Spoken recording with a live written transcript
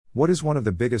What is one of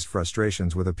the biggest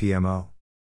frustrations with a PMO?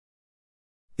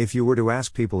 If you were to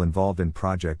ask people involved in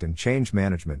project and change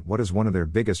management what is one of their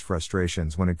biggest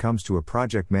frustrations when it comes to a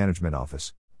project management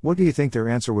office, what do you think their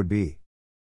answer would be?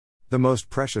 The most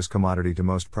precious commodity to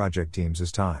most project teams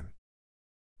is time.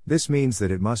 This means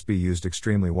that it must be used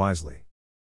extremely wisely.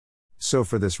 So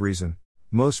for this reason,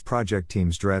 most project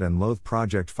teams dread and loathe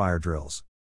project fire drills.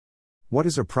 What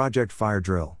is a project fire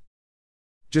drill?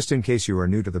 Just in case you are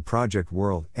new to the project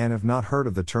world and have not heard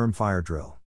of the term fire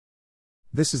drill.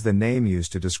 This is the name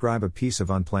used to describe a piece of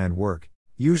unplanned work,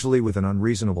 usually with an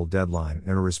unreasonable deadline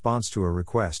and a response to a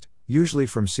request, usually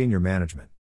from senior management.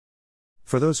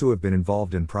 For those who have been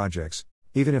involved in projects,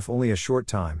 even if only a short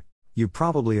time, you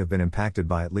probably have been impacted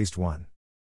by at least one.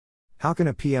 How can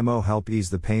a PMO help ease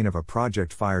the pain of a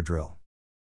project fire drill?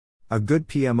 A good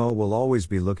PMO will always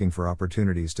be looking for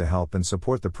opportunities to help and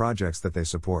support the projects that they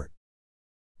support.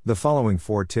 The following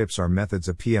 4 tips are methods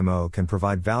a PMO can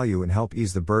provide value and help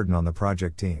ease the burden on the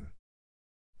project team.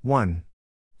 1.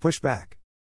 Push back.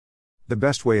 The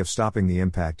best way of stopping the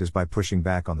impact is by pushing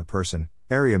back on the person,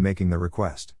 area making the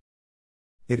request.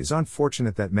 It is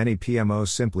unfortunate that many PMOs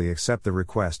simply accept the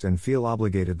request and feel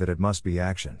obligated that it must be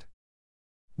actioned.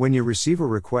 When you receive a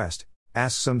request,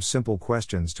 ask some simple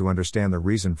questions to understand the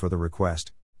reason for the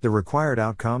request, the required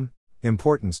outcome,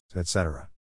 importance, etc.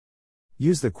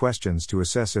 Use the questions to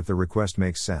assess if the request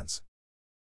makes sense.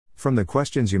 From the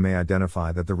questions you may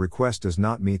identify that the request does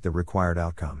not meet the required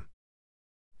outcome.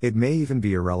 It may even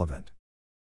be irrelevant.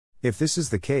 If this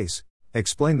is the case,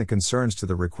 explain the concerns to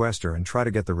the requester and try to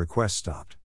get the request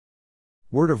stopped.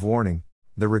 Word of warning,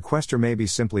 the requester may be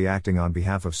simply acting on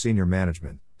behalf of senior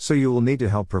management, so you will need to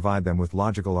help provide them with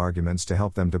logical arguments to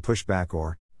help them to push back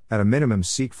or, at a minimum,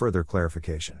 seek further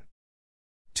clarification.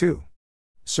 2.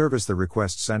 Service the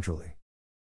request centrally.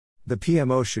 The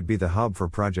PMO should be the hub for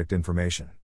project information.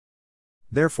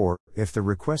 Therefore, if the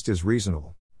request is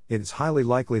reasonable, it is highly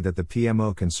likely that the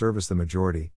PMO can service the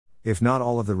majority, if not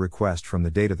all of the request from the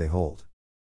data they hold.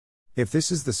 If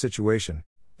this is the situation,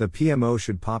 the PMO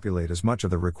should populate as much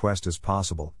of the request as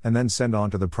possible and then send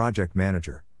on to the project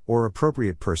manager, or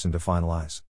appropriate person to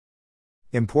finalize.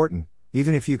 Important,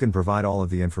 even if you can provide all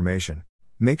of the information,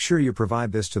 make sure you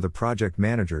provide this to the project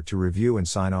manager to review and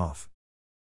sign off.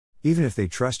 Even if they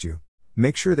trust you,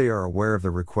 make sure they are aware of the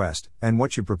request and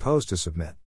what you propose to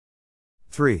submit.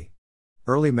 3.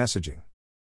 Early messaging.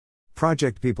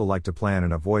 Project people like to plan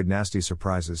and avoid nasty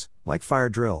surprises, like fire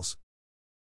drills.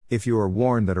 If you are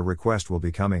warned that a request will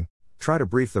be coming, try to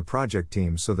brief the project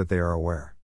team so that they are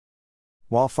aware.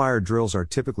 While fire drills are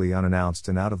typically unannounced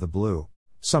and out of the blue,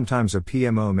 sometimes a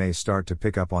PMO may start to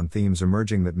pick up on themes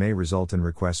emerging that may result in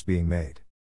requests being made.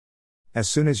 As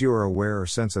soon as you are aware or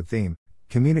sense a theme,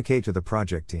 communicate to the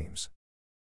project teams.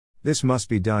 This must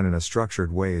be done in a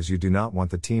structured way as you do not want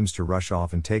the teams to rush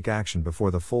off and take action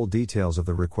before the full details of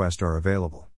the request are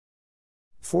available.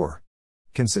 4.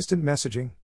 Consistent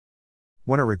messaging.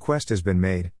 When a request has been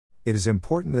made, it is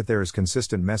important that there is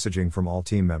consistent messaging from all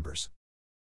team members.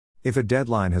 If a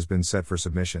deadline has been set for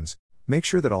submissions, make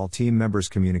sure that all team members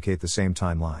communicate the same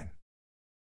timeline.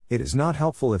 It is not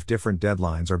helpful if different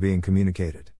deadlines are being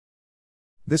communicated.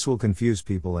 This will confuse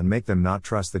people and make them not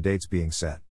trust the dates being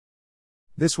set.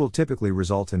 This will typically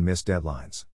result in missed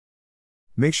deadlines.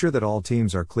 Make sure that all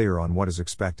teams are clear on what is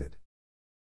expected.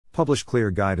 Publish clear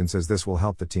guidance as this will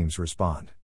help the teams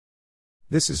respond.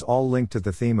 This is all linked to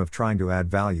the theme of trying to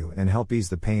add value and help ease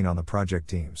the pain on the project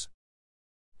teams.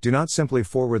 Do not simply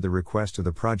forward the request to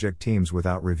the project teams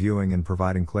without reviewing and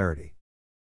providing clarity.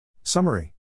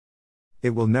 Summary.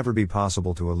 It will never be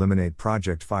possible to eliminate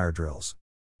project fire drills.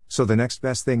 So the next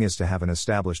best thing is to have an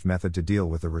established method to deal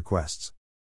with the requests.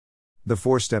 The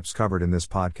 4 steps covered in this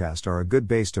podcast are a good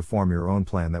base to form your own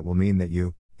plan that will mean that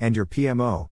you, and your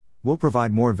PMO, will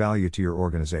provide more value to your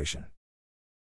organization.